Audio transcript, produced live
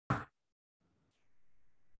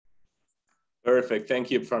Perfect.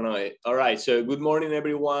 Thank you, Pranoy. All right. So good morning,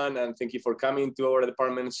 everyone, and thank you for coming to our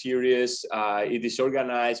department series. It is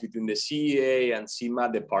organized between the CEA and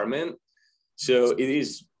CMAT department. So it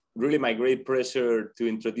is really my great pleasure to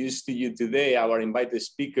introduce to you today our invited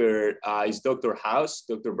speaker is Dr. Haus,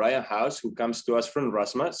 Dr. Brian Haus, who comes to us from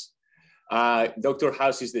Rasmus. Dr.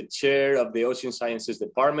 Haus is the chair of the Ocean Sciences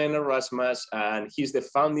Department at Rasmus, and he's the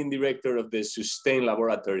founding director of the Sustain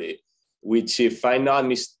Laboratory, which, if I'm not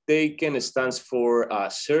mistaken, stands for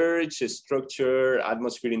Surge, Structure,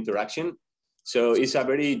 Atmosphere Interaction. So it's a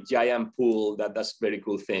very giant pool that does very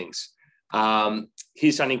cool things.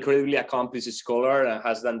 He's an incredibly accomplished scholar and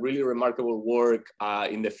has done really remarkable work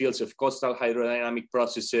in the fields of coastal hydrodynamic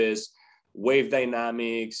processes, wave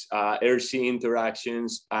dynamics, air-sea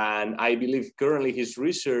interactions, and I believe currently his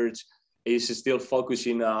research is still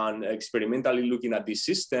focusing on experimentally looking at these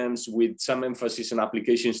systems with some emphasis on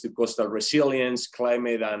applications to coastal resilience,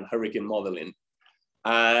 climate, and hurricane modeling.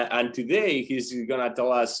 And today he's gonna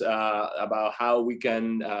tell us about how we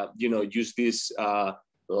can, use this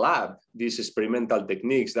lab, these experimental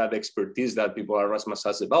techniques, that expertise that people at Erasmus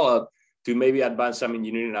has developed to maybe advance some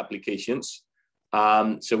engineering applications.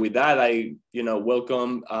 So with that, I,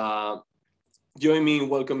 welcome. Join me in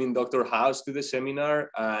welcoming Dr. Haus to the seminar,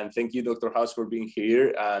 and thank you, Dr. Haus, for being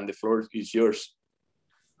here, and the floor is yours.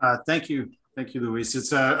 Thank you, Luis.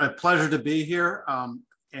 It's a pleasure to be here,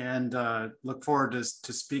 and look forward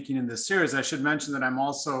to speaking in this series. I should mention that I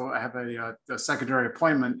have a secondary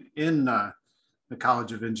appointment in the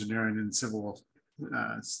College of Engineering and Civil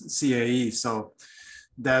CAE, so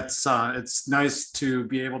that's it's nice to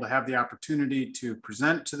be able to have the opportunity to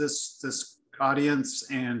present to this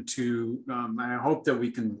audience, and I hope that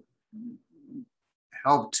we can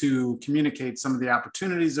help to communicate some of the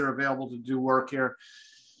opportunities that are available to do work here.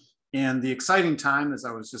 And the exciting time, as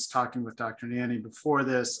I was just talking with Dr. Nanny before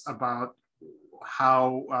this, about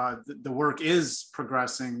how the work is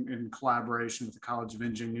progressing in collaboration with the College of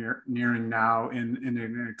Engineering now in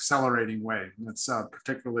an accelerating way. And that's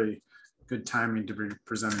particularly good timing to be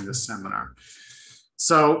presenting this seminar.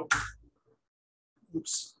 So,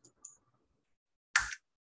 oops.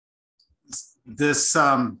 This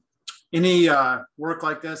any work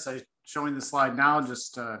like this, I'm showing the slide now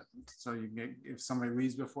just so you can if somebody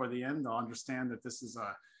leaves before the end, they'll understand that this is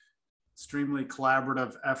a extremely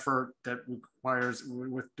collaborative effort that requires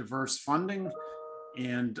with diverse funding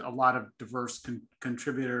and a lot of diverse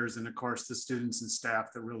contributors, and of course the students and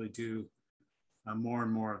staff that really do more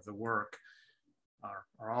and more of the work,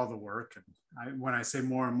 or all the work. And when I say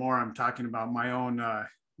more and more, I'm talking about my own. I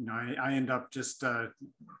end up just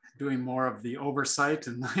doing more of the oversight,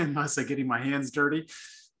 and unless I'm getting my hands dirty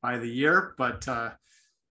by the year, but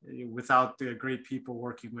without the great people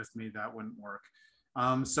working with me, that wouldn't work.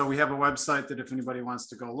 So we have a website that if anybody wants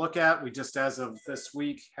to go look at, we just, as of this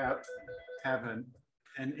week, have an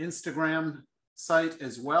Instagram site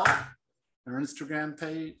as well, or Instagram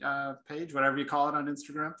page, whatever you call it on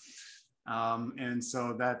Instagram. And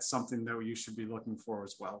so that's something that you should be looking for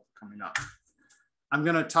as well coming up. I'm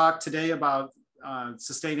going to talk today about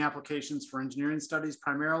sustained applications for engineering studies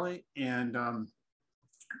primarily, and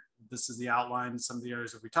this is the outline, some of the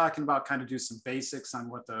areas that we're talking about, kind of do some basics on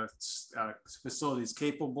what the facility is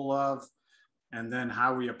capable of, and then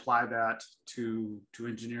how we apply that to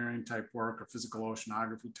engineering type work or physical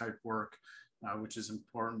oceanography type work, which is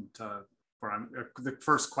important for the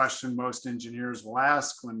first question most engineers will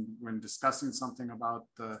ask when discussing something about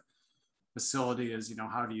the facility is,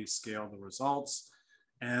 how do you scale the results?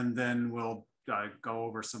 And then we'll go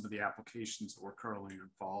over some of the applications that we're currently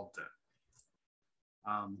involved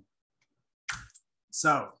in.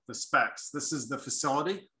 So the specs, this is the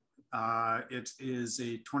facility. It is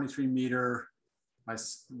a 23 meter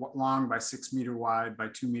long by 6 meter wide by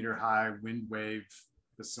 2 meter high wind wave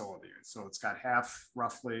facility. So it's got half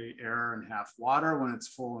roughly air and half water when it's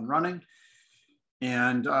full and running.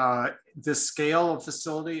 And this scale of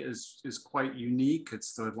facility is quite unique.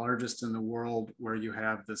 It's the largest in the world where you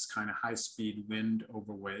have this kind of high-speed wind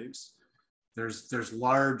over waves. There's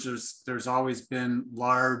always been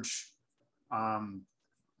large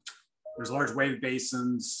wave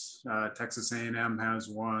basins. Texas A&M has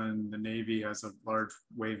one. The Navy has a large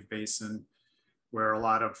wave basin where a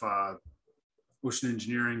lot of ocean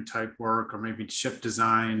engineering type work, or maybe ship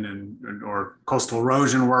design or coastal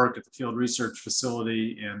erosion work at the Field Research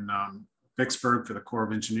Facility in Vicksburg for the Corps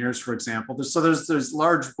of Engineers, for example. There's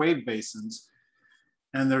large wave basins,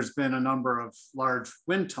 and there's been a number of large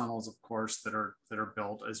wind tunnels, of course, that are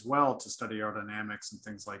built as well to study aerodynamics and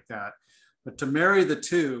things like that. But to marry the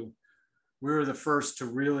two, we were the first to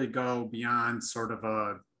really go beyond sort of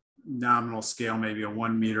a nominal scale, maybe a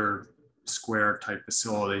 1 meter square type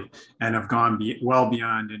facility and have gone well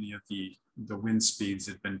beyond any of the wind speeds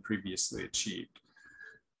that have been previously achieved.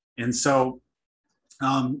 And so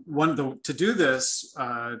to do this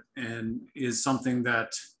and is something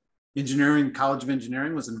that College of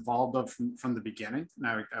Engineering was involved of from the beginning.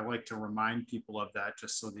 And I like to remind people of that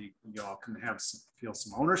just so that you all can feel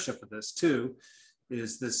some ownership of this too.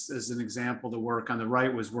 This is an example. The work on the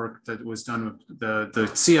right was work that was done, the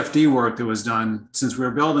CFD work that was done since we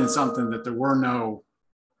were building something that there were no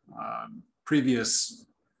previous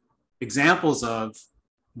examples of.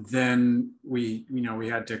 Then we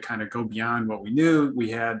had to kind of go beyond what we knew.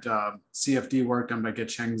 We had CFD work done by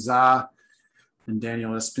Gecheng Zha and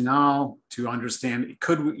Daniel Espinal to understand,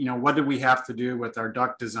 what did we have to do with our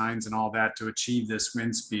duct designs and all that to achieve this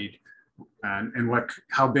wind speed? And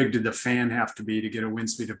how big did the fan have to be to get a wind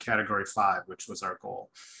speed of category 5, which was our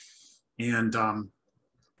goal. And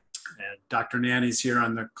Dr. Nanny's here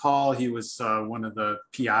on the call. He was one of the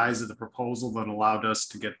PIs of the proposal that allowed us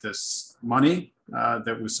to get this money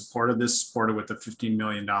that was supported with a $15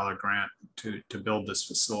 million grant to build this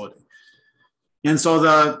facility. And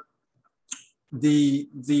so the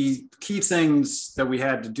key things that we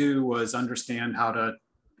had to do was understand how to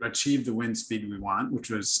achieve the wind speed we want, which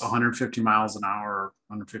was 150 miles an hour, or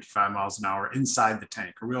 155 miles an hour inside the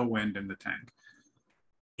tank, a real wind in the tank.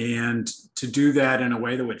 And to do that in a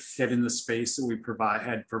way that would fit in the space that we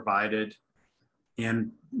had provided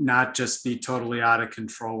and not just be totally out of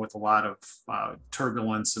control with a lot of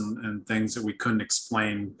turbulence and things that we couldn't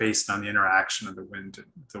explain based on the interaction of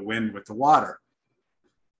the wind with the water.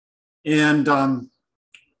 And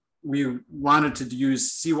we wanted to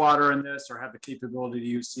use seawater in this, or have the capability to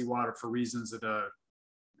use seawater for reasons that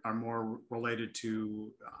are more related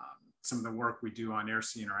to some of the work we do on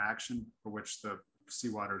air-sea interaction, for which the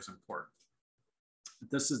seawater is important.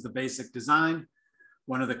 This is the basic design.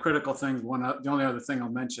 One of the critical things, the only other thing I'll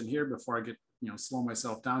mention here before I get, slow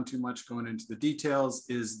myself down too much going into the details,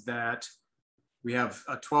 is that we have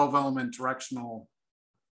a 12-element directional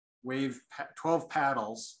wave, 12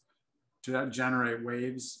 paddles to generate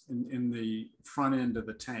waves in the front end of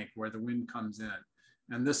the tank where the wind comes in.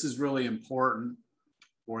 And this is really important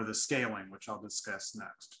for the scaling, which I'll discuss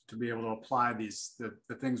next, to be able to apply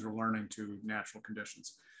the things we're learning to natural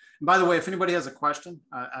conditions. And by the way, if anybody has a question,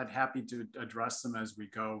 I'd happy to address them as we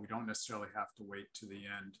go. We don't necessarily have to wait to the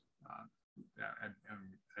end.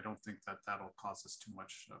 I don't think that that'll cause us too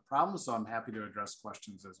much problem, so I'm happy to address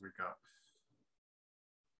questions as we go.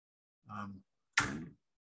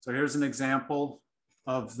 So here's an example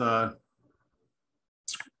of the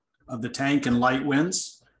tank and light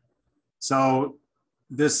winds. So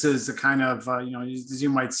this is a kind of, you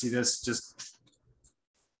might see this just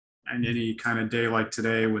on any kind of day like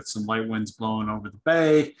today with some light winds blowing over the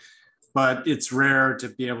bay, but it's rare to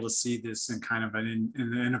be able to see this in kind of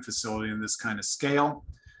in a facility in this kind of scale.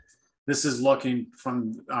 This is looking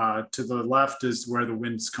from to the left is where the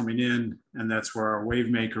wind's coming in, and that's where our wave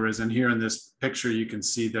maker is. And here in this picture, you can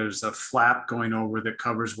see there's a flap going over that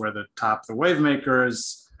covers where the top of the wave maker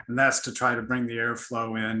is. And that's to try to bring the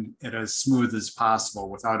airflow in it as smooth as possible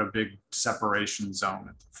without a big separation zone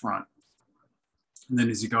at the front. And then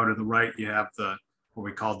as you go to the right, you have what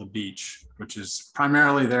we call the beach, which is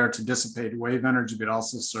primarily there to dissipate wave energy, but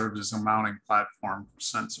also serves as a mounting platform for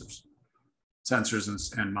sensors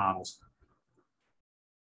and models.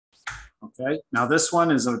 Okay, now this one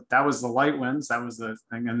that was the light winds, that was the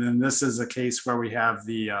thing. And then this is a case where we have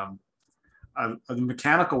the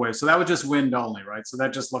mechanical wave. So that was just wind only, right? So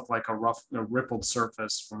that just looked like a rippled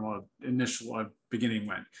surface from an initial beginning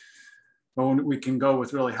wind. But we can go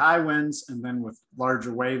with really high winds and then with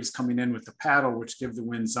larger waves coming in with the paddle, which give the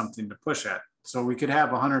wind something to push at. So we could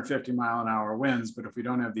have 150 mile an hour winds, but if we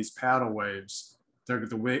don't have these paddle waves,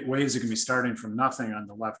 the waves are going to be starting from nothing on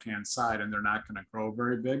the left-hand side, and they're not going to grow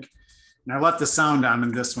very big. And I left the sound on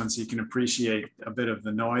in this one so you can appreciate a bit of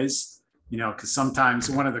the noise, because sometimes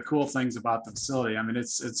one of the cool things about the facility, I mean,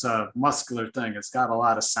 it's a muscular thing. It's got a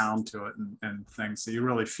lot of sound to it and things. So you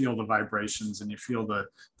really feel the vibrations and you feel the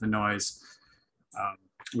noise.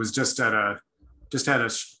 Was just on a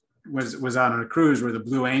cruise where the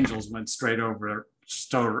Blue Angels went straight overhead,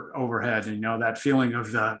 and that feeling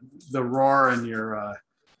of the roar in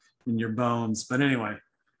your bones. But anyway,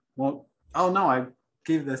 well, oh no, I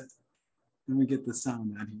gave this. Let me get the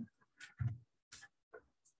sound out here.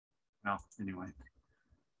 Well, anyway,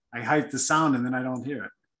 I hype the sound and then I don't hear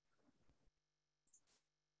it.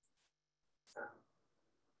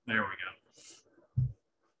 There we go.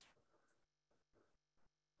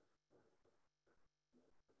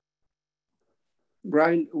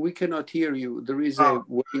 Brian, we cannot hear you. There is a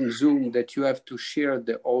way in Zoom that you have to share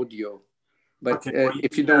the audio. But Okay, well,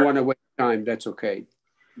 if you don't want to waste time, that's okay.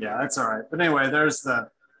 Yeah, that's all right. But anyway, there's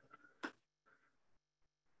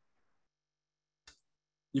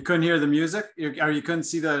you couldn't hear the music? Or you couldn't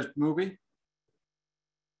see the movie?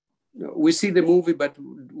 We see the movie, but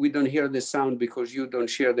we don't hear the sound because you don't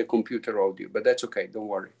share the computer audio, but that's okay, don't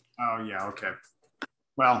worry. Oh yeah, okay.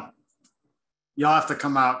 Well, you'll have to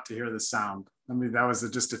come out to hear the sound. I mean, that was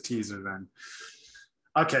just a teaser then.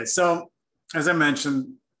 Okay, so as I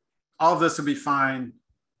mentioned, all of this will be fine.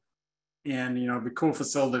 And, you know, it'd be a cool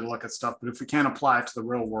facility to look at stuff, but if we can't apply it to the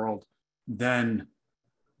real world, then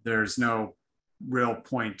there's no real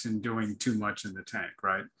point in doing too much in the tank,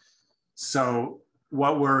 right? So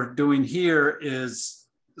what we're doing here is,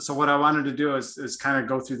 so what I wanted to do is kind of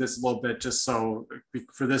go through this a little bit, just so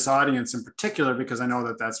for this audience in particular, because I know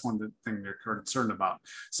that that's one of the things they're concerned about.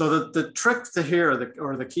 So the trick to here,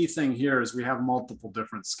 or the key thing here, is we have multiple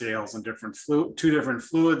different scales and two different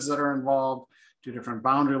fluids that are involved, two different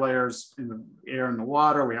boundary layers in the air and the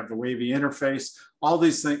water. We have the wavy interface, all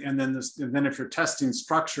these things. And then if you're testing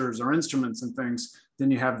structures or instruments and things, then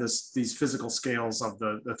you have these physical scales of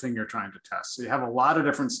the thing you're trying to test. So you have a lot of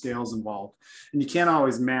different scales involved, and you can't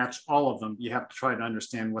always match all of them. You have to try to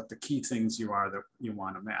understand what the key things are that you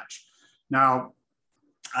want to match. Now,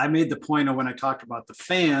 I made the point of when I talked about the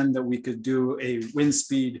fan that we could do a wind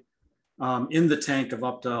speed in the tank of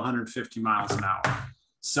up to 150 miles an hour.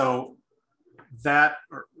 So that,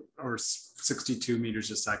 or 62 meters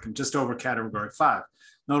a second, just over category 5.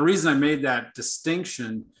 Now, the reason I made that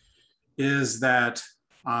distinction is that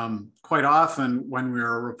quite often when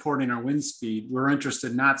we're reporting our wind speed, we're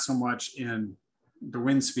interested not so much in the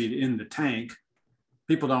wind speed in the tank.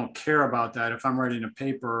 People don't care about that. If I'm writing a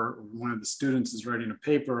paper, or one of the students is writing a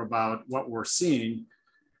paper about what we're seeing,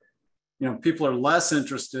 you know, people are less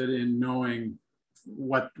interested in knowing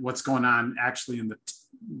what's going on actually in the,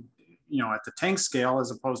 you know, at the tank scale,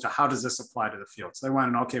 as opposed to how does this apply to the field. So they want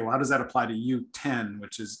to know, okay, well, how does that apply to U10,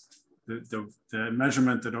 which is the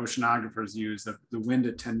measurement that oceanographers use, the wind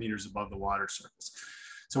at 10 meters above the water surface.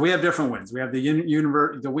 So we have different winds. We have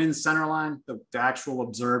the wind center line, the actual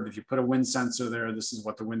observed. If you put a wind sensor there, this is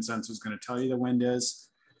what the wind sensor is going to tell you the wind is.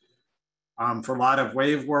 For a lot of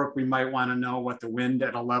wave work, we might want to know what the wind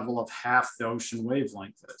at a level of half the ocean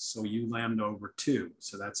wavelength is. So U lambda over 2.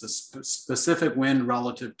 So that's a specific wind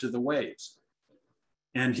relative to the waves.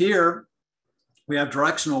 And here we have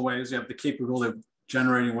directional waves. We have the capability of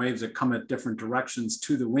generating waves that come at different directions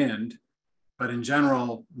to the wind. But in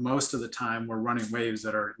general, most of the time we're running waves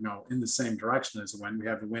that are, you know, in the same direction as the wind. We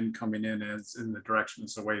have the wind coming in as in the direction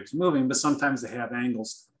as the waves moving, but sometimes they have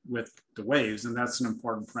angles with the waves, and that's an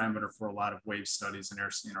important parameter for a lot of wave studies and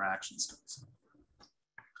air-sea interaction studies.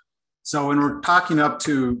 So when we're talking up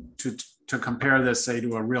to compare this, say,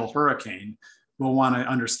 to a real hurricane, we'll want to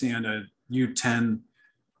understand a U10,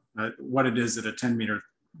 what it is at a 10-meter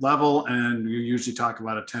level, and we usually talk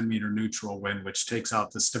about a 10-meter neutral wind, which takes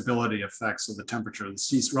out the stability effects of the temperature of the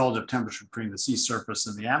sea, relative temperature between the sea surface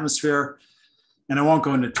and the atmosphere. And I won't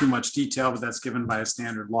go into too much detail, but that's given by a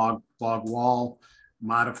standard log wall,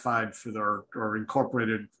 modified for or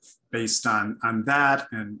incorporated based on that,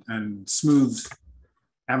 and smooth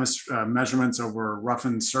measurements over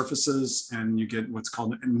roughened surfaces, and you get what's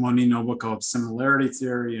called Monino-Bukov similarity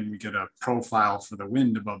theory, and we get a profile for the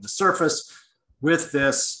wind above the surface. With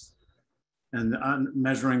this and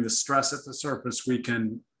measuring the stress at the surface, we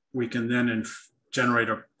can then generate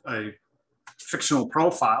a fictional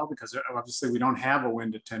profile, because obviously we don't have a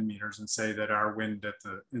wind at 10 meters, and say that our wind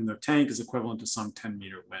in the tank is equivalent to some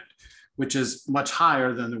 10-meter wind, which is much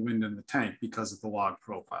higher than the wind in the tank because of the log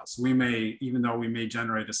profile. So we may, even though we may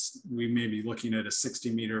be looking at a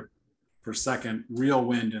 60 meter per second real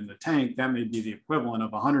wind in the tank, that may be the equivalent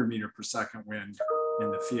of 100 meter per second wind in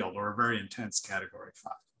the field, or a very intense category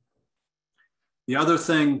 5. The other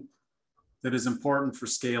thing that is important for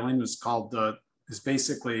scaling is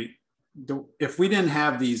basically, if we didn't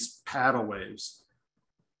have these paddle waves,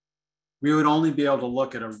 we would only be able to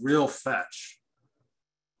look at a real fetch.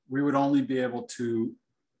 We would only be able to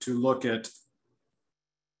look at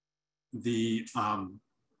the,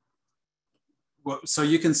 so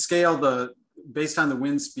you can scale based on the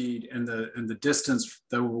wind speed and the distance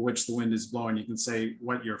over which the wind is blowing, you can say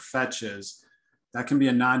what your fetch is. That can be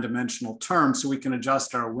a non-dimensional term, so we can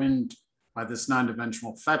adjust our wind by this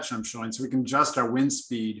non-dimensional fetch I'm showing. So we can adjust our wind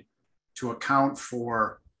speed to account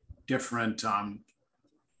for different,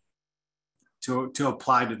 to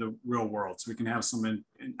apply to the real world. So we can have some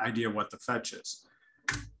idea what the fetch is.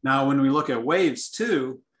 Now, when we look at waves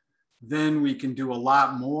too, then we can do a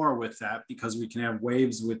lot more with that, because we can have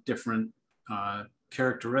waves with different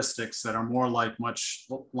characteristics that are more like much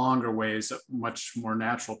longer waves, much more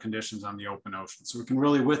natural conditions on the open ocean. So we can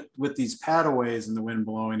really, with these paddle waves and the wind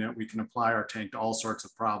blowing it, we can apply our tank to all sorts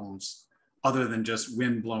of problems other than just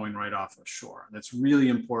wind blowing right off the shore. That's really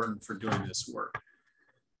important for doing this work.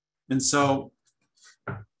 And so,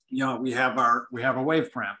 you know, we have our wave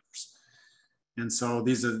parameters. And so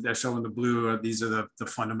these are, I show in the blue, these are the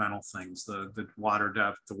fundamental things, the water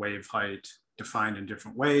depth, the wave height, defined in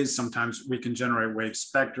different ways. Sometimes we can generate wave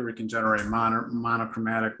spectra, we can generate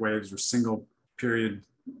monochromatic waves or single period,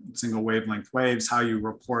 single wavelength waves, how you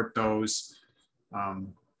report those.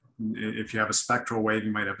 If you have a spectral wave,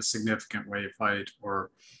 you might have a significant wave height,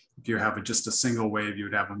 or if you have just a single wave, you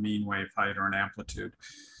would have a mean wave height or an amplitude.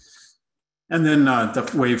 And then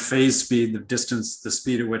the wave phase speed, the distance, the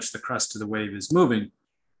speed at which the crest of the wave is moving.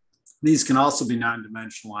 These can also be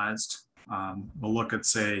non-dimensionalized. We'll look at,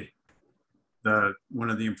 say, one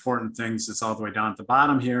of the important things that's all the way down at the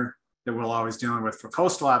bottom here that we're always dealing with for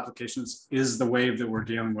coastal applications is the wave that we're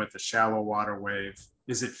dealing with, the shallow water wave.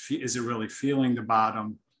 Is it really feeling the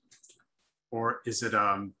bottom, or is it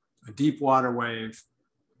a deep water wave?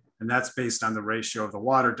 And that's based on the ratio of the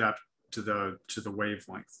water depth to the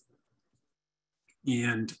wavelength.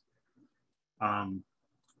 And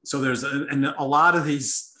so and a lot of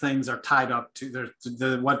these things are tied up to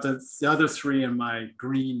the other three in my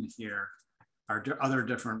green here are other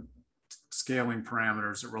different scaling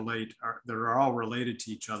parameters that are all related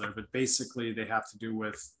to each other, but basically they have to do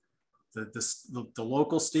with the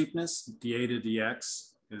local steepness. dA to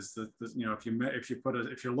dx is you know,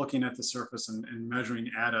 if you're looking at the surface and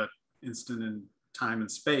measuring at an instant in time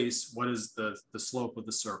and space, what is the slope of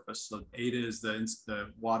the surface? So eta is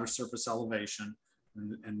the water surface elevation,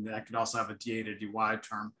 and that could also have a dA to dy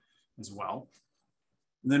term as well.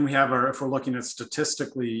 And then we have if we're looking at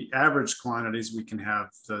statistically average quantities, we can have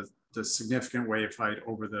the significant wave height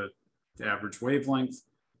over the average wavelength,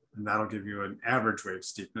 and that'll give you an average wave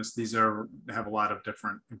steepness. These have a lot of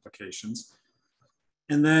different implications.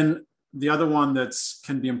 And then the other one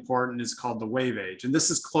can be important is called the wave age. And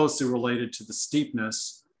this is closely related to the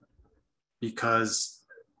steepness because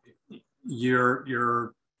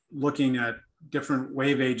you're looking at different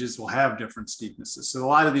wave ages will have different steepnesses. So a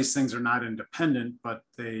lot of these things are not independent, but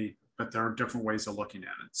there are different ways of looking at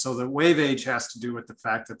it. So the wave age has to do with the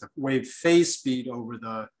fact that the wave phase speed over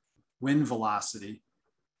the wind velocity,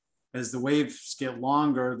 as the waves get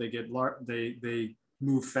longer, they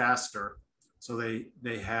move faster. So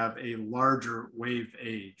they have a larger wave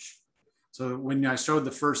age. So when I showed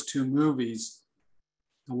the first two movies,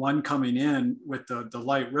 the one coming in with the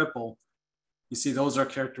light ripple, you see those are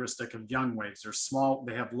characteristic of young waves. They're small,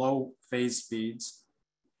 they have low phase speeds,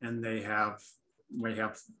 and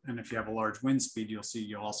and if you have a large wind speed, you'll see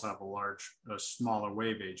you also have a smaller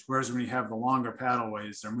wave age. Whereas when you have the longer paddle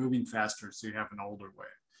waves, they're moving faster, so you have an older wave.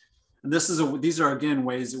 And these are again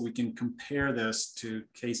ways that we can compare this to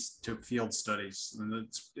field studies. And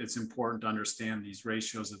it's important to understand these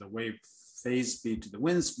ratios of the wave phase speed to the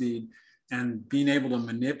wind speed, and being able to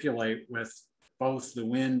manipulate with both the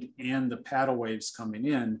wind and the paddle waves coming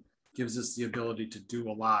in gives us the ability to do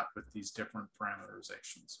a lot with these different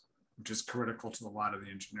parameterizations, which is critical to a lot of the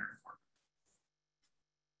engineering work.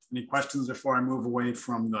 Any questions before I move away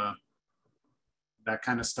from that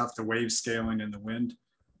kind of stuff, the wave scaling and the wind?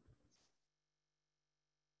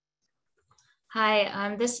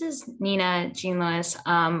 Hi, this is Nina Jean Lewis.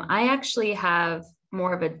 I actually have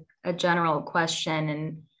more of a general question,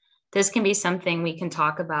 and this can be something we can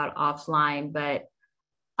talk about offline, but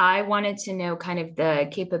I wanted to know kind of the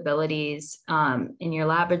capabilities in your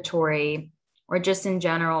laboratory or just in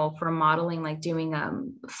general for modeling, like doing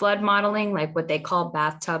flood modeling, like what they call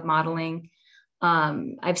bathtub modeling.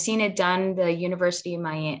 I've seen it done. The University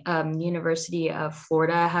of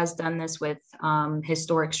Florida has done this with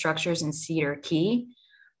historic structures in Cedar Key,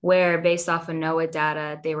 where based off of NOAA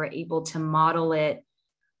data, they were able to model it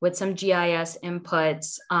with some GIS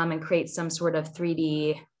inputs and create some sort of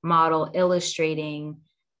 3D model illustrating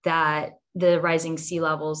that the rising sea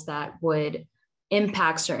levels that would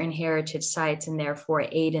impact certain heritage sites and therefore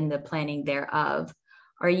aid in the planning thereof.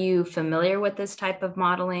 Are you familiar with this type of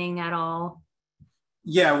modeling at all?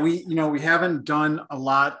 Yeah, we haven't done a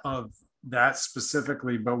lot of that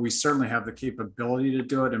specifically, but we certainly have the capability to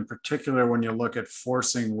do it. In particular, when you look at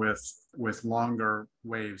forcing with longer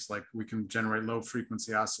waves, like we can generate low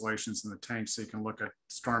frequency oscillations in the tank, so you can look at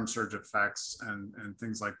storm surge effects and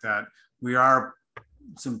things like that. We are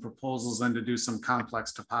some proposals then to do some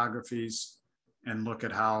complex topographies and look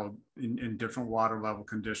at how in different water level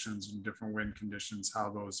conditions and different wind conditions, how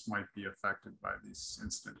those might be affected by these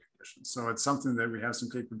incident conditions. So it's something that we have some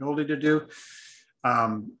capability to do.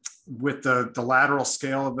 with the lateral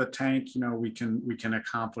scale of the tank, you know, we can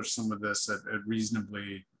accomplish some of this at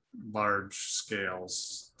reasonably large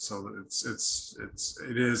scales. So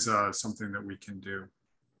it is something that we can do.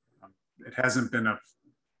 It hasn't been a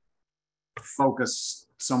focus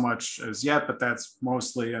so much as yet, but that's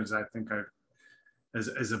mostly, as I think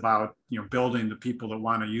is about, you know, building the people that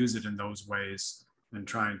want to use it in those ways and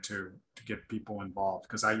trying to get people involved.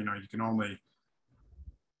 Because you know, you can only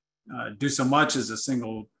do so much as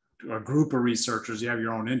a group of researchers. You have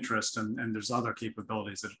your own interest, and there's other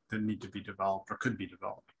capabilities that need to be developed or could be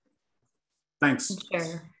developed. Thanks.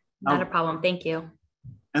 Sure, not a problem. Thank you.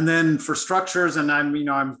 And then for structures, and I'm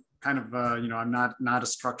kind of, you know, I'm not a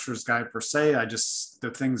structures guy per se.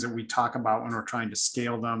 The things that we talk about when we're trying to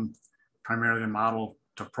scale them, primarily the model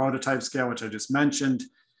to prototype scale, which I just mentioned.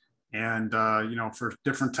 And, you know, for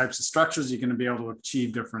different types of structures, you're going to be able to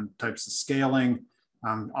achieve different types of scaling.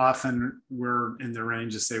 Often we're in the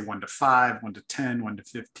range of say 1 to 5, 1 to 10, 1 to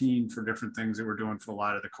 15 for different things that we're doing for a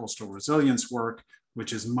lot of the coastal resilience work,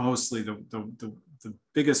 which is mostly the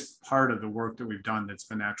biggest part of the work that we've done that's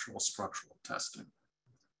been actual structural testing.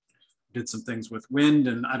 Did some things with wind,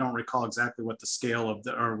 and I don't recall exactly what the scale of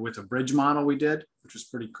or with a bridge model we did, which was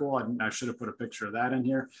pretty cool. I should have put a picture of that in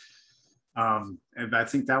here. And I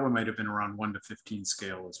think that one might have been around 1 to 15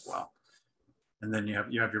 scale as well. And then you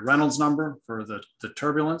have your Reynolds number for the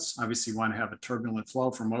turbulence. Obviously you want to have a turbulent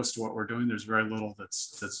flow for most of what we're doing. There's very little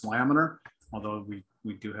that's laminar, although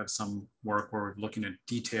we do have some work where we're looking at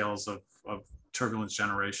details of turbulence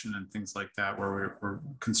generation and things like that, where we're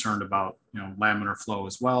concerned about, you know, laminar flow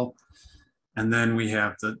as well. And then we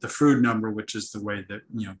have the Froude number, which is the way that,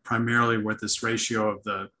 you know, primarily with this ratio of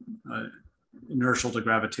the inertial to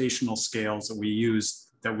gravitational scales that we use,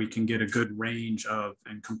 that we can get a good range of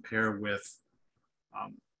and compare with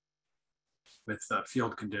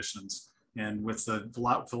field conditions. And with the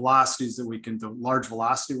velocities that we can, the large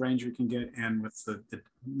velocity range we can get, and with the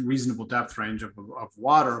reasonable depth range of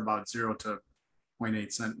water, about 0 to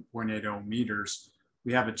 0.80 meters,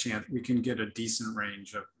 we have a chance, we can get a decent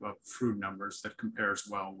range of Froude numbers that compares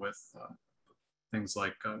well with things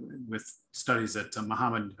like with studies that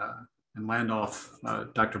Mohammed and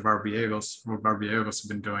Landolf, Dr. Barbiegos have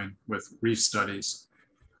been doing with reef studies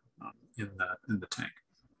in the tank.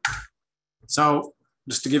 So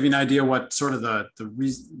just to give you an idea what sort of the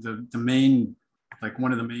main, like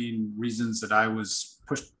one of the main reasons that I was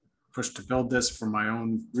pushed to build this for my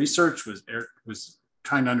own research was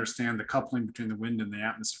trying to understand the coupling between the wind and the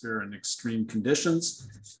atmosphere in extreme conditions.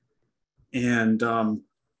 And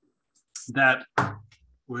that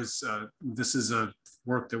was, this is a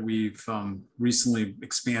work that we've recently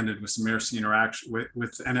expanded with some air-sea interaction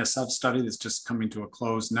with NSF study that's just coming to a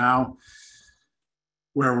close now,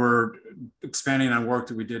 where we're expanding on work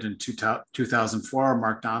that we did in 2004.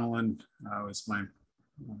 Mark Donnellan was my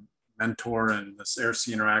mentor in this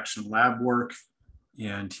air-sea interaction lab work.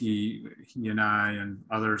 And he and I and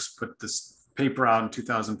others put this paper out in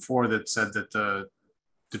 2004 that said that the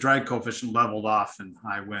drag coefficient leveled off in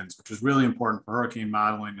high winds, which is really important for hurricane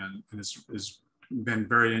modeling and has been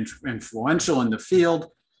very influential in the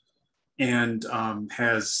field, and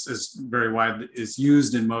is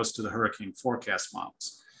used in most of the hurricane forecast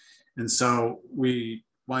models. And so we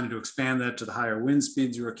wanted to expand that to the higher wind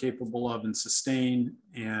speeds you are capable of and sustain,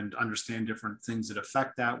 and understand different things that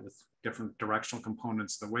affect that with different directional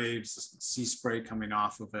components, the waves, the sea spray coming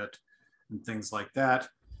off of it, and things like that.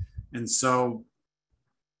 And so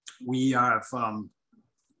we have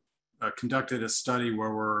conducted a study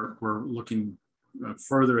where we're looking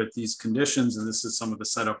further at these conditions, and this is some of the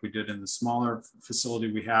setup we did in the smaller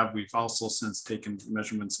facility we have. We've also since taken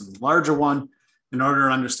measurements in the larger one in order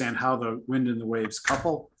to understand how the wind and the waves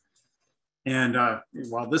couple. And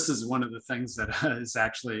while this is one of the things that is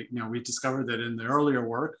actually, you know, we discovered that in the earlier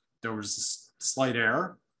work, there was this slight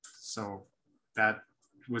error. So that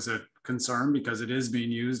was a concern because it is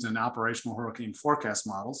being used in operational hurricane forecast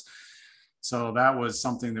models. So that was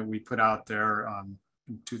something that we put out there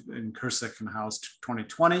in Kursick and Haus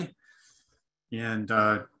 2020, and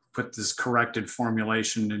put this corrected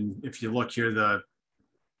formulation. And if you look here,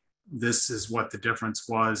 this is what the difference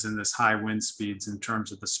was in this high wind speeds in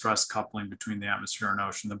terms of the stress coupling between the atmosphere and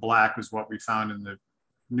ocean. The black was what we found in the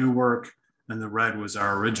new work, and the red was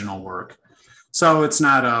our original work. So it's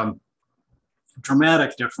not a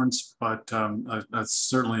dramatic difference, but that's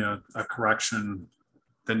certainly a correction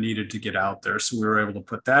that needed to get out there. So we were able to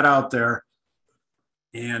put that out there.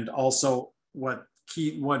 And also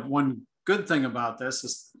one good thing about this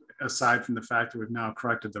is, aside from the fact that we've now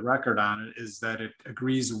corrected the record on it, is that it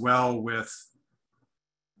agrees well with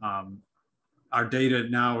our data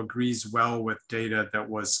now agrees well with data that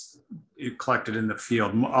was collected in the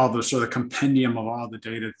field. All the sort of compendium of all the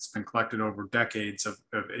data that's been collected over decades of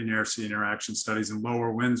in-air-sea interaction studies and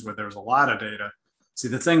lower winds where there's a lot of data. See,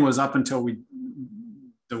 the thing was up until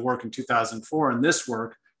the work in 2004 and this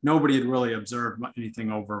work, nobody had really observed anything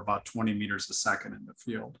over about 20 meters a second in the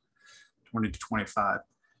field, 20 to 25.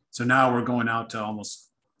 So now we're going out to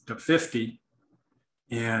almost to 50.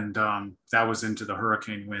 And that was into the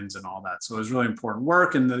hurricane winds and all that. So it was really important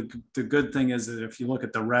work. And the good thing is that if you look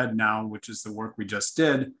at the red now, which is the work we just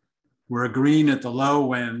did, we're agreeing at the low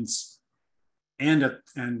winds and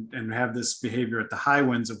have this behavior at the high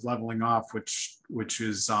winds of leveling off, which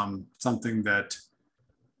is something that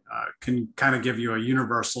can kind of give you a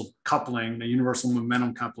universal coupling, a universal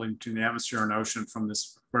momentum coupling between the atmosphere and ocean from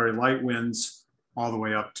this very light winds all the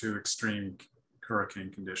way up to extreme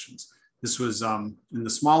hurricane conditions. This was in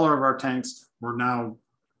the smaller of our tanks. We're now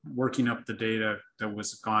working up the data that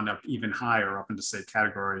was gone up even higher, up into say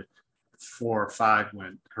category 4 or 5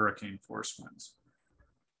 wind, hurricane force winds.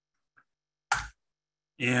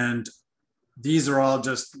 And these are all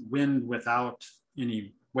just wind without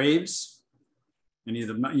any waves. Any of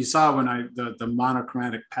the, you saw when the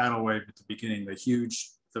monochromatic paddle wave at the beginning,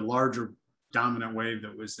 the larger dominant wave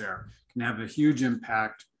that was there can have a huge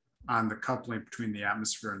impact on the coupling between the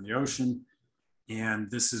atmosphere and the ocean.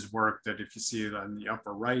 And this is work that if you see it on the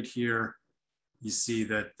upper right here, you see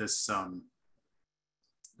that this,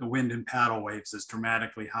 the wind and paddle waves is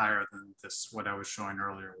dramatically higher than this, what I was showing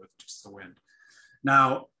earlier with just the wind.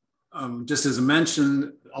 Now, just as I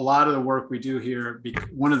mentioned, a lot of the work we do here,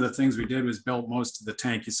 one of the things we did was build most of the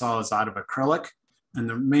tank you saw is out of acrylic. And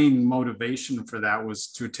the main motivation for that was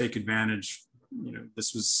to take advantage,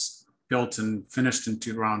 this was built and finished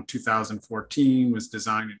into around 2014, was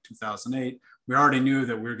designed in 2008. We already knew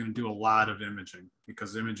that we were going to do a lot of imaging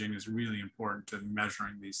because imaging is really important to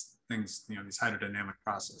measuring these things, these hydrodynamic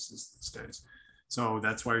processes these days. So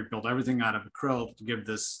that's why we built everything out of acrylic to give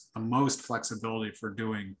this the most flexibility for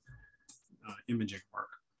doing imaging work.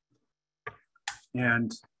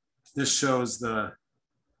 And this shows oops.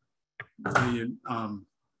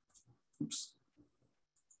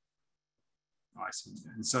 Oh, I see.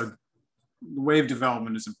 And so wave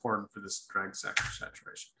development is important for this drag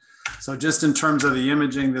saturation. So just in terms of the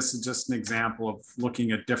imaging, this is just an example of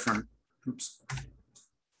looking at different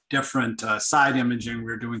side imaging.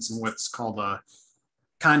 We're doing some what's called a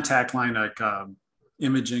contact line, like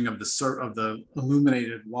imaging of the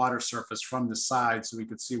illuminated water surface from the side, so we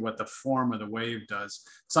could see what the form of the wave does.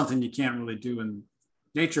 Something you can't really do in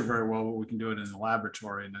nature very well, but we can do it in the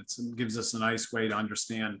laboratory, and it gives us a nice way to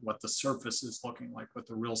understand what the surface is looking like, what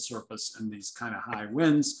the real surface in these kind of high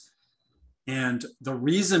winds. And the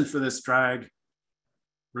reason for this drag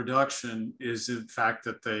reduction is the fact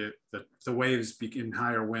that the waves in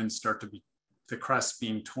higher winds start to be, the crest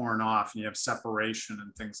being torn off, and you have separation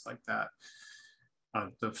and things like that.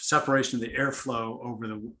 The separation of the airflow over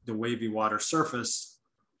the wavy water surface,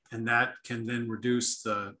 and that can then reduce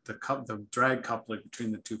the drag coupling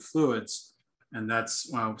between the two fluids. And that's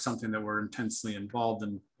something that we're intensely involved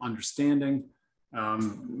in understanding.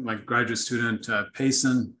 My graduate student,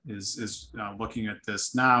 Payson, is looking at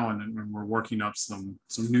this now, and we're working up some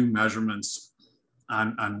new measurements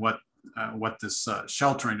on what this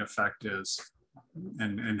sheltering effect is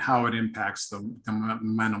and how it impacts the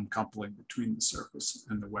momentum coupling between the surface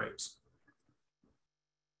and the waves.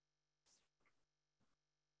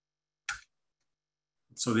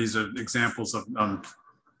 So these are examples of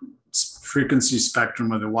frequency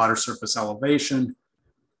spectrum of the water surface elevation.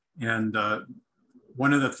 And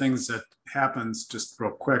one of the things that happens, just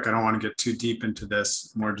real quick, I don't want to get too deep into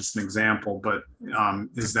this, more just an example, but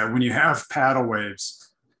is that when you have paddle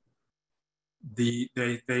waves, the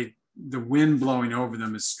wind blowing over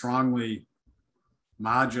them is strongly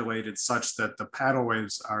modulated such that the paddle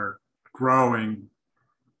waves are growing,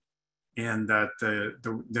 and that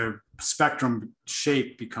the spectrum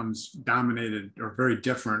shape becomes dominated or very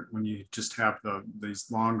different when you just have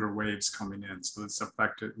these longer waves coming in. So it's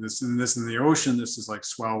affected this in the ocean. This is like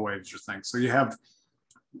swell waves or things. So you have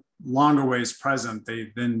longer waves present.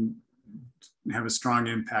 They then have a strong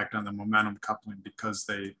impact on the momentum coupling because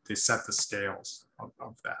they set the scales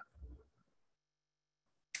of that.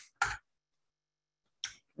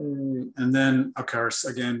 And then, of course,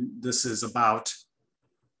 again, this is about,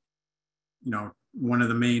 one of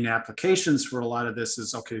the main applications for a lot of this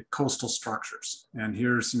is, okay, coastal structures. And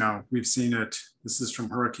here's, we've seen it. This is from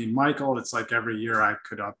Hurricane Michael. It's like every year I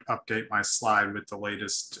could update my slide with the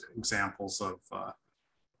latest examples of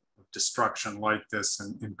destruction like this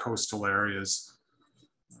in coastal areas.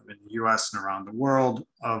 in the US and around the world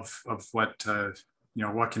of what,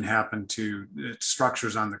 what can happen to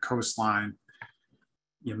structures on the coastline.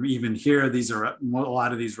 Even here, a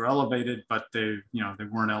lot of these were elevated, but they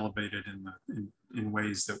weren't elevated in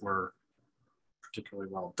ways that were particularly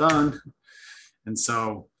well done. And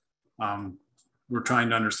so we're trying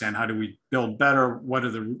to understand, how do we build better? What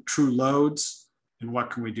are the true loads, and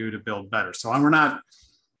what can we do to build better? So we're not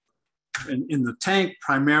in the tank.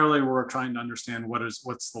 Primarily, we're trying to understand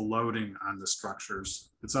what's the loading on the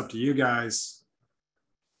structures. It's up to you guys,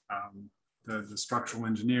 the structural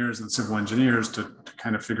engineers and civil engineers, to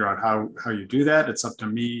kind of figure out how you do that. It's up to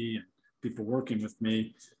me and people working with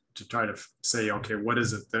me to try to say, okay, what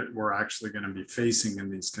is it that we're actually going to be facing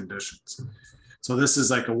in these conditions? So this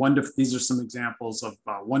is like these are some examples of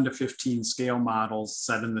 1 to 15 scale models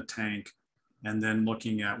set in the tank, and then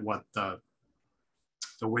looking at what the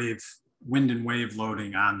wind and wave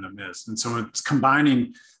loading on them is. And so it's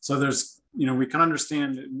combining, so there's, we can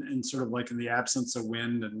understand in sort of like in the absence of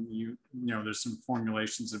wind, and there's some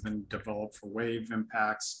formulations have been developed for wave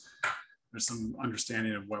impacts. There's some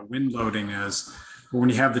understanding of what wind loading is. But when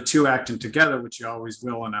you have the two acting together, which you always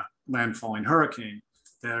will in a landfalling hurricane,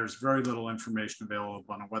 there's very little information available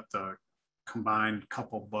on what the combined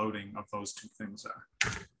coupled loading of those two things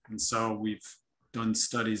are. And so we've done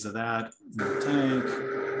studies of that in the tank.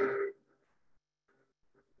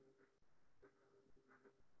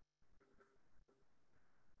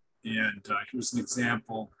 And here's an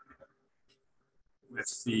example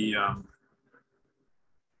with the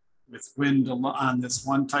with wind on this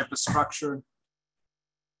one type of structure.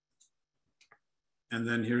 And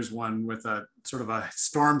then here's one with a sort of a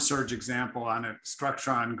storm surge example on a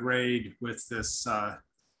structure on grade with this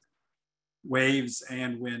waves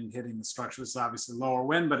and wind hitting the structure. This is obviously lower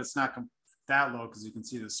wind, but it's not that low because you can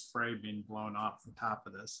see the spray being blown off the top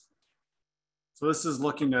of this. So this is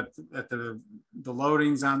looking at the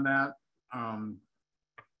loadings on that.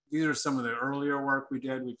 These are some of the earlier work we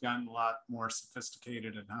did. We've gotten a lot more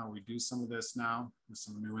sophisticated in how we do some of this now with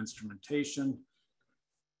some new instrumentation.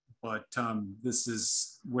 But this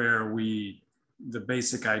is where the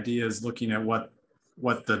basic idea is looking at what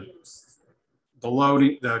the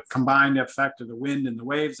loading, the combined effect of the wind and the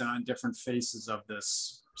waves on different faces of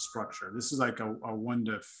this structure. This is like a 1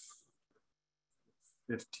 to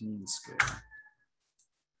 15 scale.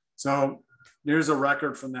 So here's a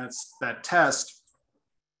record from that test.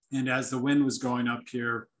 And as the wind was going up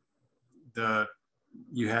here,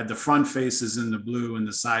 you had the front faces in the blue and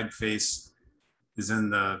the side face is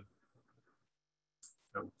in the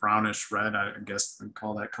brownish red, I guess we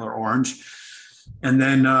call that color orange. And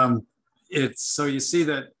then so you see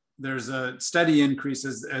that there's a steady increase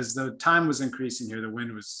as the time was increasing here, the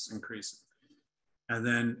wind was increasing. And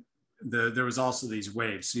then there was also these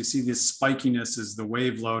waves. So you see this spikiness is the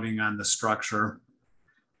wave loading on the structure.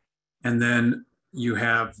 And then you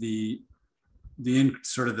have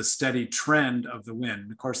sort of the steady trend of the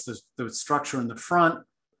wind. Of course, the structure in the front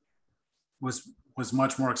was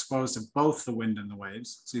much more exposed to both the wind and the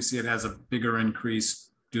waves. So you see it has a bigger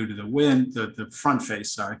increase due to the wind, the front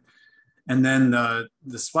face, sorry. And then the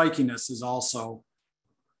spikiness is also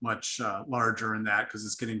much larger in that because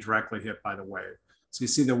it's getting directly hit by the wave. So you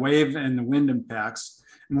see the wave and the wind impacts.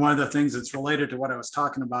 And one of the things that's related to what I was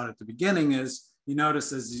talking about at the beginning is you notice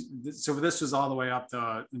so this was all the way up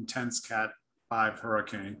the intense Cat 5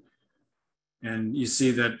 hurricane. And you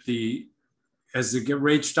see that as they get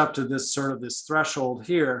reached up to this sort of this threshold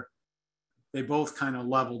here, they both kind of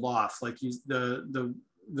leveled off. Like the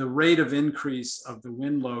rate of increase of the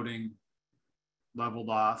wind loading leveled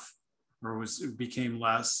off or became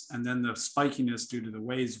less. And then the spikiness due to the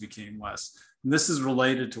waves became less. And this is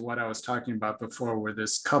related to what I was talking about before, where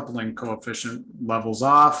this coupling coefficient levels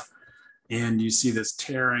off and you see this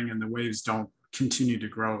tearing and the waves don't continue to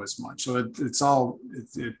grow as much. So it's all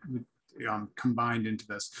combined into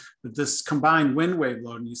this. But this combined wind wave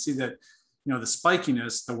load, and you see that the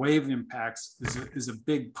spikiness, the wave impacts is a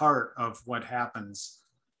big part of what happens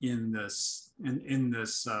in this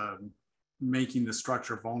making the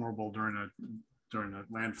structure vulnerable during a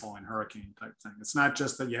landfalling hurricane type thing. It's not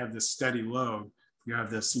just that you have this steady load, you have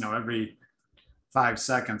this, every 5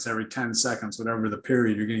 seconds, every 10 seconds, whatever the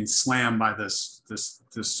period, you're getting slammed by this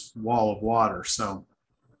wall of water. So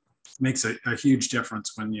it makes a huge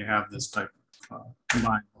difference when you have this type of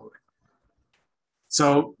combined loading.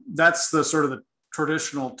 So that's the sort of the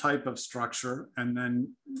traditional type of structure. And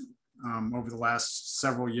then over the last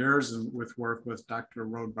several years, and with work with Dr.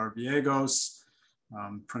 Rod Barbiegos,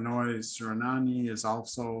 Pranoy Suranani is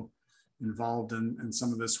also involved in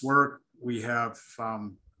some of this work. We have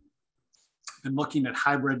been looking at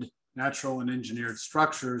hybrid natural and engineered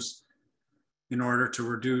structures in order to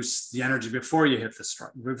reduce the energy before you hit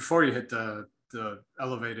the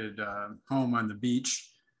elevated home on the beach.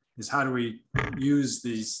 Is how do we use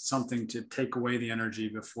something to take away the energy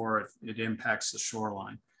before it impacts the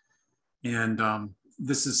shoreline? And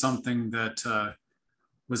this is something that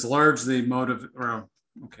was largely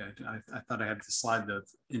okay, I thought I had the slide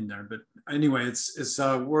in there, but anyway, it's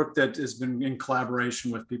work that has been in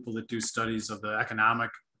collaboration with people that do studies of the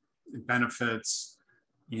economic benefits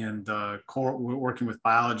and working with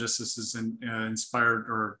biologists. This is inspired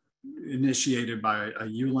or initiated by a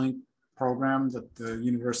ULink program that the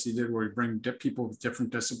university did, where we bring people with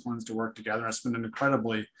different disciplines to work together. It's been an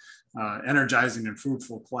incredibly energizing and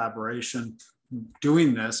fruitful collaboration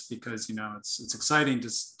doing this, because it's exciting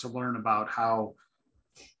to learn about how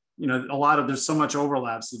there's so much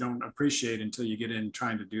overlaps you don't appreciate until you get in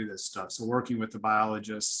trying to do this stuff. So working with the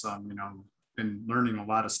biologists, been learning a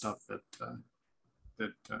lot of stuff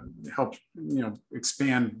that helps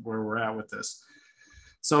expand where we're at with this.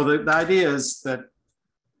 So the idea is that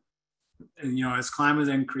as climate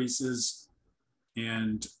increases,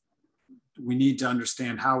 and we need to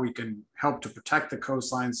understand how we can help to protect the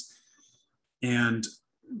coastlines, and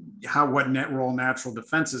what role natural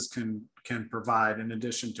defenses can provide, in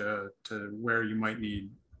addition to where you might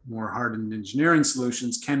need more hardened engineering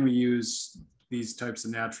solutions. Can we use these types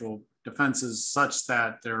of natural defenses such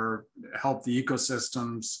that they're help the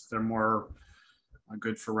ecosystems, they're more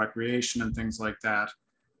good for recreation and things like that,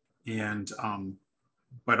 and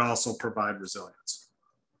but also provide resilience.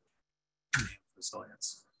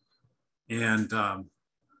 And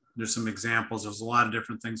there's some examples. There's a lot of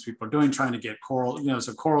different things people are doing, trying to get coral,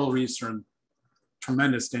 so coral reefs are in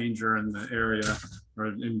tremendous danger in the area, or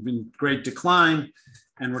in great decline.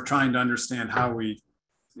 And we're trying to understand how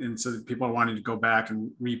and so people are wanting to go back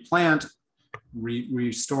and replant,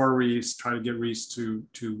 restore reefs, try to get reefs to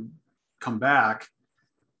come back,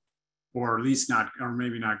 or at least not, or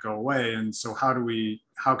maybe not go away. And so how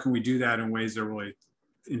can we do that in ways that really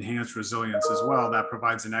enhance resilience as well? That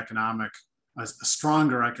provides a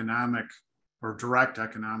stronger economic or direct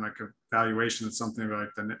economic evaluation. It's something like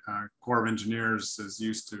the Corps of Engineers is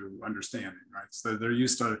used to understanding, right? So they're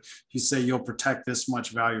used to, if you say you'll protect this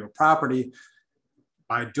much value of property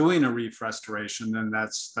by doing a reef restoration, then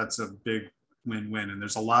that's a big win-win. And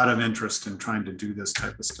there's a lot of interest in trying to do this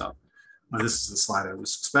type of stuff. This is the slide I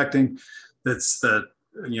was expecting. That's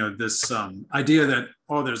this idea that,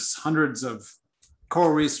 there's hundreds of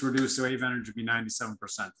coral reefs reduce wave energy to be 97%.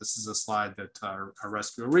 This is a slide that our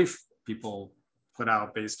Rescue a Reef people put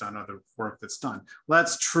out based on other work that's done. Well,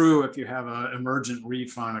 that's true if you have an emergent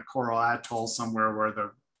reef on a coral atoll somewhere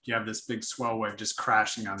where you have this big swell wave just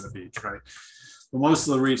crashing on the beach, right? But most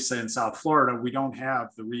of the reefs, say in South Florida, we don't have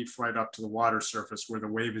the reef right up to the water surface where the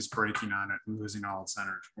wave is breaking on it and losing all its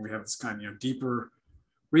energy. We have this kind of deeper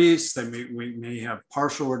reefs. We may have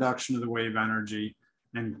partial reduction of the wave energy.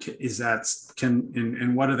 And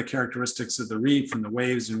what are the characteristics of the reef and the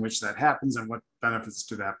waves in which that happens, and what benefits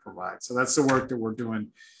do that provide? So that's the work that we're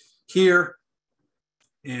doing here,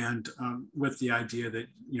 and with the idea that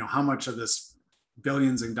how much of this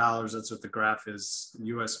billions of dollars, that's what the graph is,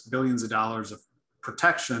 US billions of dollars of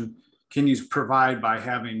protection, can you provide by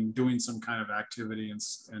doing some kind of activity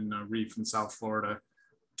in a reef in South Florida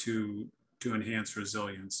to enhance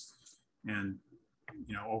resilience. And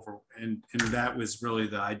and that was really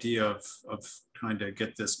the idea of trying to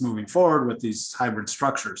get this moving forward with these hybrid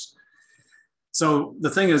structures. So the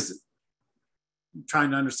thing is,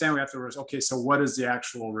 trying to understand, we have to, okay, so what is the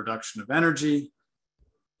actual reduction of energy,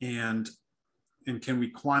 and can we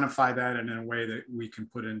quantify that in a way that we can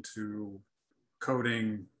put into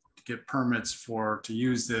coding to get permits to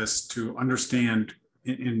use this, to understand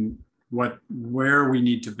where we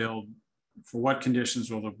need to build, for what conditions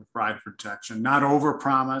will it provide protection, not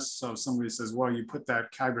overpromise. So if somebody says, well, you put that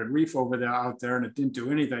hybrid reef out there and it didn't do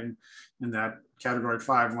anything in that Category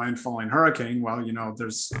 5 landfalling hurricane, well,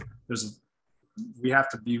 we have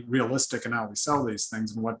to be realistic in how we sell these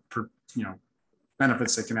things and what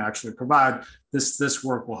benefits they can actually provide. This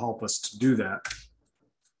work will help us to do that.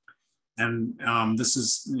 And this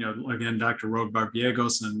is, again, Dr. Rode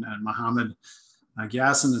Barbiegos and Mohammed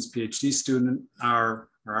Ghassan, his PhD student, our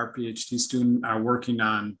PhD student, are working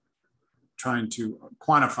on trying to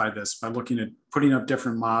quantify this by looking at putting up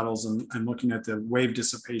different models and looking at the wave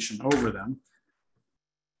dissipation over them,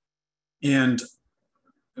 and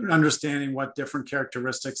understanding what different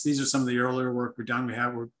characteristics. These are some of the earlier work we've done.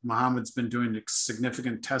 Mohammed's been doing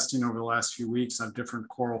significant testing over the last few weeks on different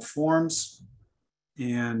coral forms,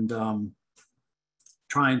 and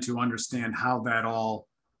trying to understand how that all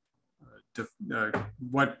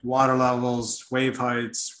what water levels, wave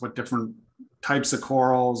heights, what different types of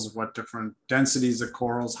corals, what different densities of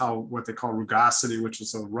corals, what they call rugosity, which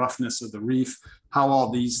is the roughness of the reef, how all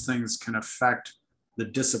these things can affect the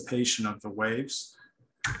dissipation of the waves.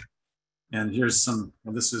 And here's some,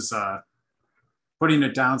 well, this is putting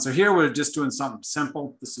it down. So here we're just doing something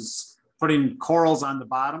simple. This is putting corals on the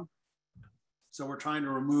bottom. So we're trying to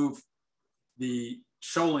remove the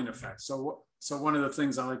shoaling effect. So one of the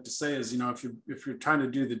things I like to say is, if you're trying to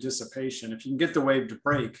do the dissipation, if you can get the wave to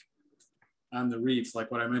break on the reef,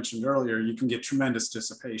 like what I mentioned earlier, you can get tremendous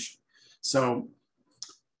dissipation. So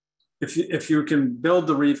if you can build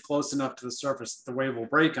the reef close enough to the surface that the wave will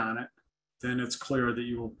break on it, then it's clear that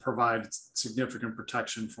you will provide significant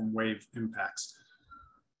protection from wave impacts.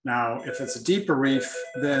 Now, if it's a deeper reef,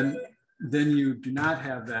 then you do not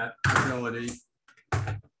have that ability,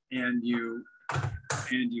 and you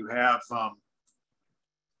have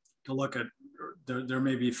to look at, there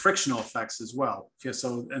may be frictional effects as well. Okay,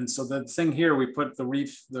 so the thing here, we put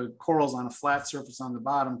the corals on a flat surface on the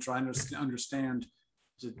bottom, trying to understand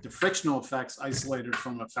the frictional effects isolated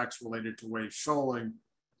from effects related to wave shoaling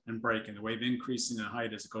and breaking, the wave increasing in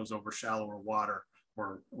height as it goes over shallower water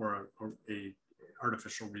or a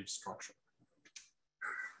artificial reef structure.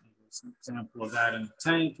 Here's an example of that in the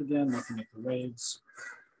tank again, looking at the waves.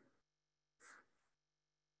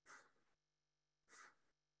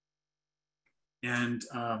 And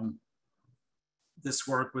this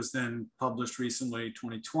work was then published recently,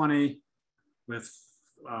 2020, with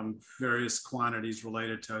various quantities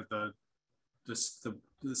related to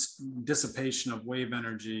this dissipation of wave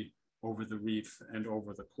energy over the reef and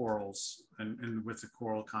over the corals, and with the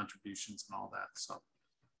coral contributions and all that. So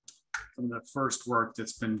from the first work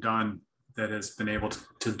that's been done that has been able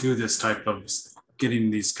to do this type of getting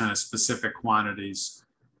these kind of specific quantities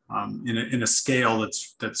in a scale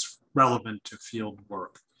that's relevant to field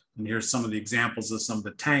work. And here's some of the examples of some of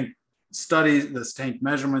the tank studies, the tank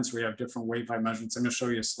measurements. We have different wave height measurements. I'm going to show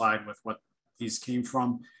you a slide with what these came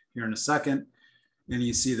from here in a second. And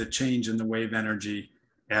you see the change in the wave energy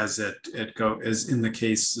as it goes, in the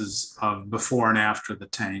cases of before and after the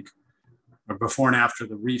tank, or before and after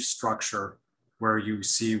the reef structure, where you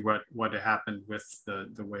see what happened with the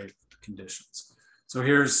wave conditions. So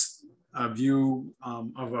here's a view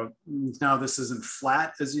now this isn't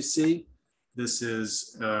flat as you see. This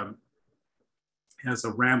is, has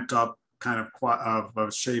a ramped up kind of a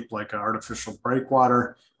shape like an artificial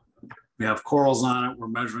breakwater. We have corals on it. We're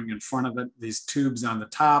measuring in front of it. These tubes on the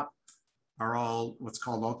top are all what's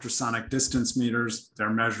called ultrasonic distance meters. They're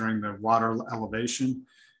measuring the water elevation,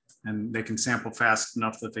 and they can sample fast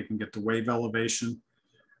enough that they can get the wave elevation.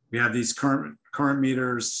 We have these current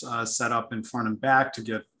meters set up in front and back to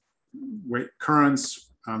get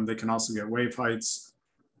currents. They can also get wave heights,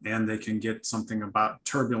 and they can get something about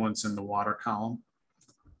turbulence in the water column.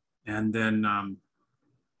 And then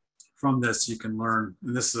from this, you can learn,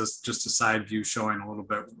 and this is just a side view showing a little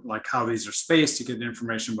bit like how these are spaced to get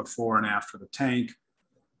information before and after the tank,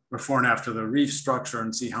 before and after the reef structure,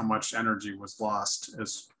 and see how much energy was lost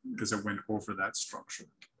as it went over that structure.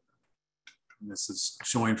 And this is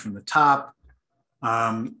showing from the top.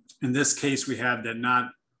 In this case, we had that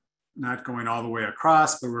not going all the way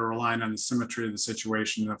across, but we're relying on the symmetry of the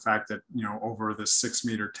situation, and the fact that, over the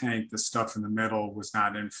 6-meter tank, the stuff in the middle was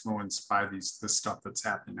not influenced by the stuff that's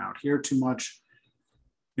happening out here too much.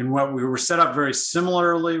 And what we were set up very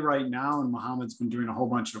similarly right now, and Mohammed's been doing a whole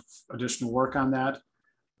bunch of additional work on that,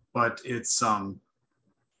 but it's,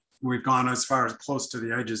 we've gone as far as close to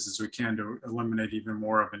the edges as we can to eliminate even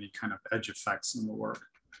more of any kind of edge effects in the work.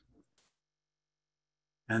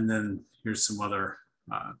 And then here's some other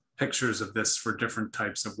pictures of this for different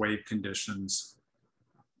types of wave conditions.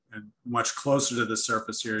 And much closer to the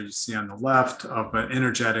surface here, you see on the left of an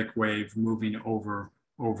energetic wave moving over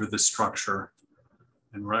the structure.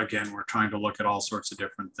 And again, we're trying to look at all sorts of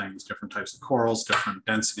different things, different types of corals, different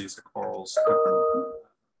densities of corals,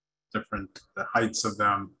 different the heights of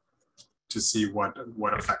them, to see what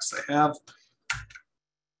effects they have.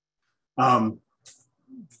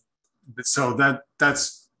 So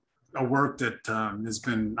that's a work that has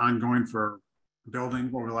been ongoing for building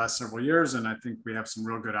over the last several years, and I think we have some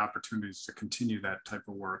real good opportunities to continue that type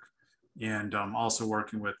of work. And also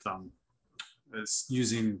working with is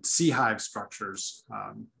using sea hive structures,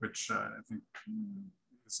 which I think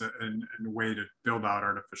is a way to build out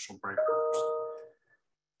artificial breakwaters.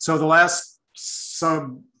 So the last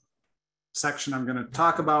section I'm going to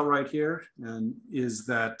talk about right here is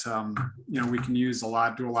that we can do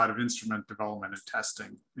a lot of instrument development and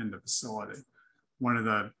testing in the facility. One of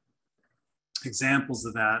the examples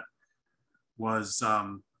of that was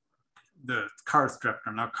the Karth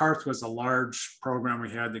drifter. Now, Karth was a large program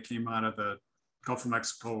we had that came out of the Gulf of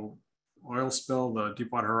Mexico oil spill, the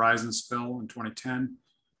Deepwater Horizon spill in 2010,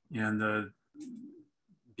 and the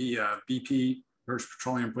BP, British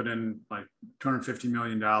Petroleum, put in like $250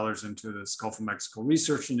 million into this Gulf of Mexico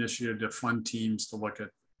research initiative to fund teams to look at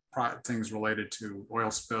things related to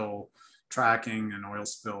oil spill tracking and oil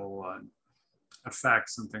spill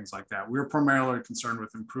effects and things like that. We were primarily concerned with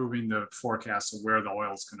improving the forecast of where the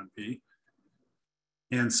oil is going to be.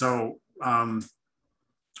 And so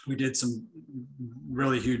we did some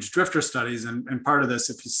really huge drifter studies. And part of this,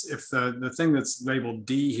 if the thing that's labeled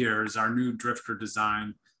D here is our new drifter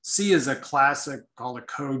design. C is a classic called a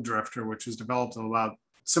code drifter, which was developed a lot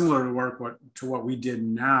similar to what we did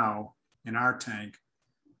now in our tank.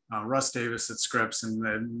 Russ Davis at Scripps in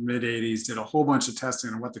the mid 80s did a whole bunch of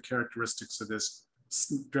testing on what the characteristics of this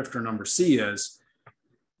drifter number C is.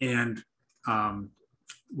 And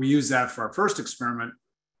we used that for our first experiment.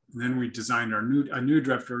 And then we designed a new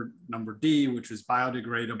drifter number D, which is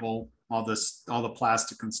biodegradable. All the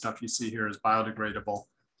plastic and stuff you see here is biodegradable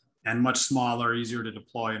and much smaller, easier to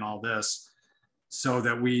deploy and all this. So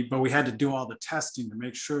that but we had to do all the testing to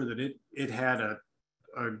make sure that it had a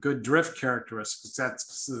good drift characteristics.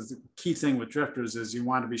 That's the key thing with drifters is you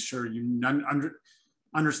want to be sure you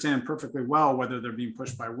understand perfectly well whether they're being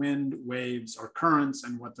pushed by wind, waves, or currents,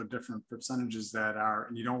 and what the different percentages that are.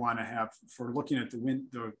 And you don't want to have, for looking at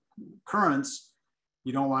the currents,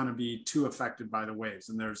 you don't want to be too affected by the waves.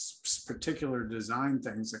 And there's particular design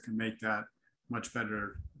things that can make that much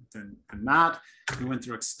better than not. We went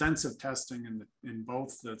through extensive testing in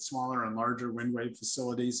both the smaller and larger wind wave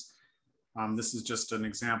facilities. This is just an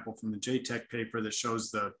example from the JTEC paper that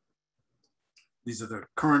shows these are the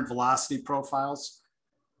current velocity profiles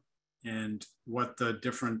and what the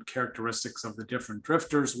different characteristics of the different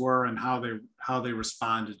drifters were and how they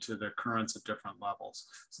responded to the currents at different levels.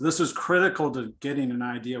 So this was critical to getting an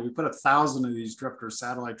idea. We put 1,000 of these drifters,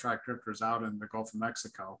 satellite track drifters, out in the Gulf of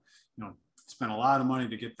Mexico. Spent a lot of money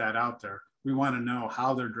to get that out there. We want to know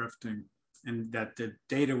how they're drifting, and that the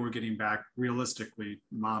data we're getting back realistically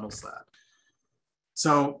models that.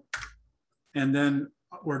 So, and then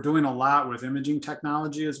we're doing a lot with imaging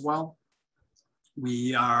technology as well.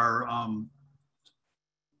 We are,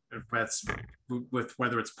 with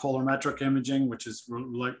whether it's polarimetric imaging, which is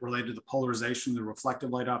related to the polarization, the reflected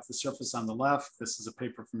light off the surface on the left. This is a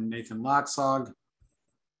paper from Nathan Loxog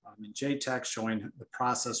in JTEC showing the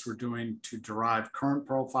process we're doing to derive current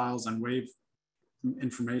profiles and wave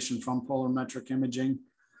information from polarimetric imaging.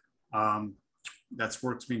 That's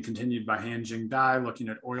work's being continued by Hanjing Dai, looking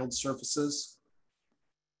at oiled surfaces.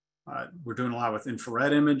 We're doing a lot with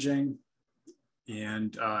infrared imaging,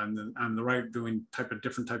 and on the right, doing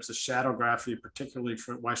different types of shadowgraphy, particularly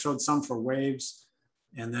I showed some for waves,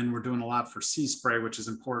 and then we're doing a lot for sea spray, which is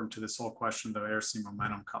important to this whole question of air sea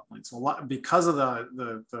momentum coupling. So because of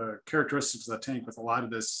the characteristics of the tank, with a lot of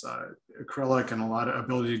this acrylic and a lot of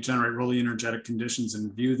ability to generate really energetic conditions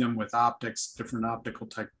and view them with optics, different optical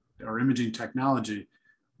or imaging technology,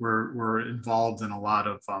 we're involved in a lot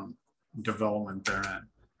of development therein.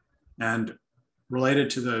 And related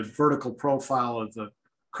to the vertical profile of the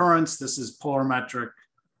currents, this is polarimetric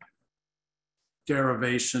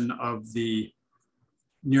derivation of the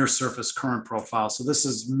near surface current profile. So this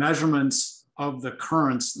is measurements of the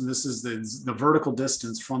currents, and this is the vertical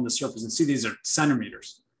distance from the surface. And see, these are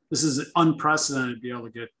centimeters. This is unprecedented to be able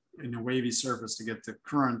to get in a wavy surface to get the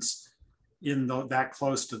currents that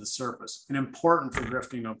close to the surface, and important for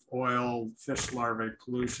drifting of oil, fish larvae,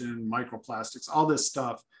 pollution, microplastics, all this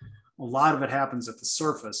stuff. A lot of it happens at the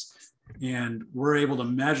surface, and we're able to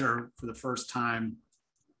measure for the first time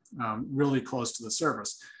really close to the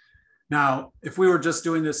surface. Now, if we were just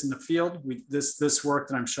doing this in the field, this work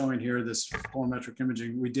that I'm showing here, this polarimetric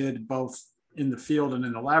imaging, we did both in the field and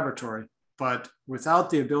in the laboratory, but without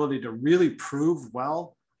the ability to really prove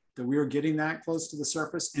well that we were getting that close to the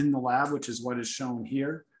surface in the lab, which is what is shown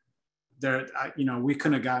here, we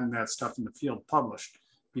couldn't have gotten that stuff in the field published,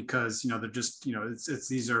 because they're just,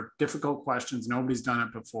 these are difficult questions. Nobody's done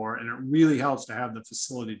it before, and it really helps to have the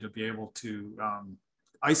facility to be able to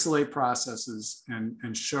isolate processes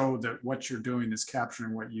and show that what you're doing is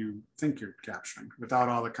capturing what you think you're capturing without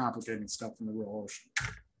all the complicated stuff in the real ocean.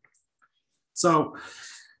 So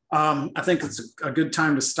I think it's a good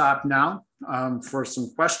time to stop now for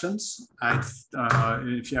some questions.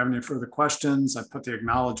 If you have any further questions, I put the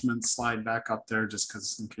acknowledgement slide back up there just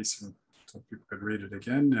because in case so people could read it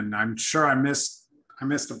again. And I'm sure I missed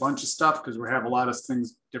a bunch of stuff because we have a lot of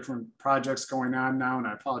things, different projects going on now. And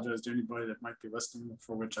I apologize to anybody that might be listening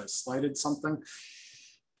for which I slighted something.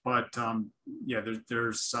 But yeah,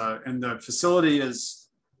 there's and the facility is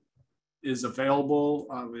available.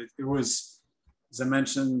 It was, as I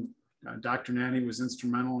mentioned, Dr. Nanny was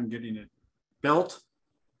instrumental in getting it built.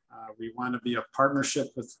 We want to be a partnership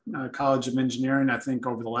with College of Engineering. I think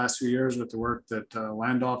over the last few years with the work that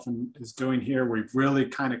Landolphin is doing here, we've really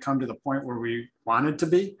kind of come to the point where we wanted to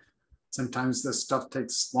be. Sometimes this stuff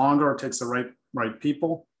takes longer, it takes the right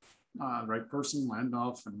people, right person,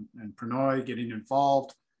 Landolph and Prinoy getting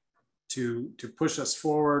involved to push us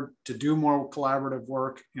forward, to do more collaborative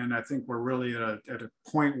work. And I think we're really at a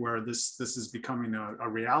point where this is becoming a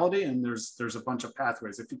reality, and there's a bunch of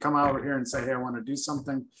pathways. If you come over here and say, hey, I want to do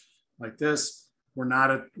something like this,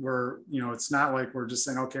 it's not like we're just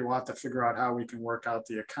saying, okay, we'll have to figure out how we can work out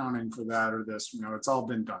the accounting for that or this, it's all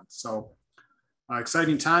been done. So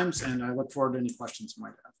exciting times, and I look forward to any questions you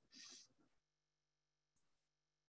might have.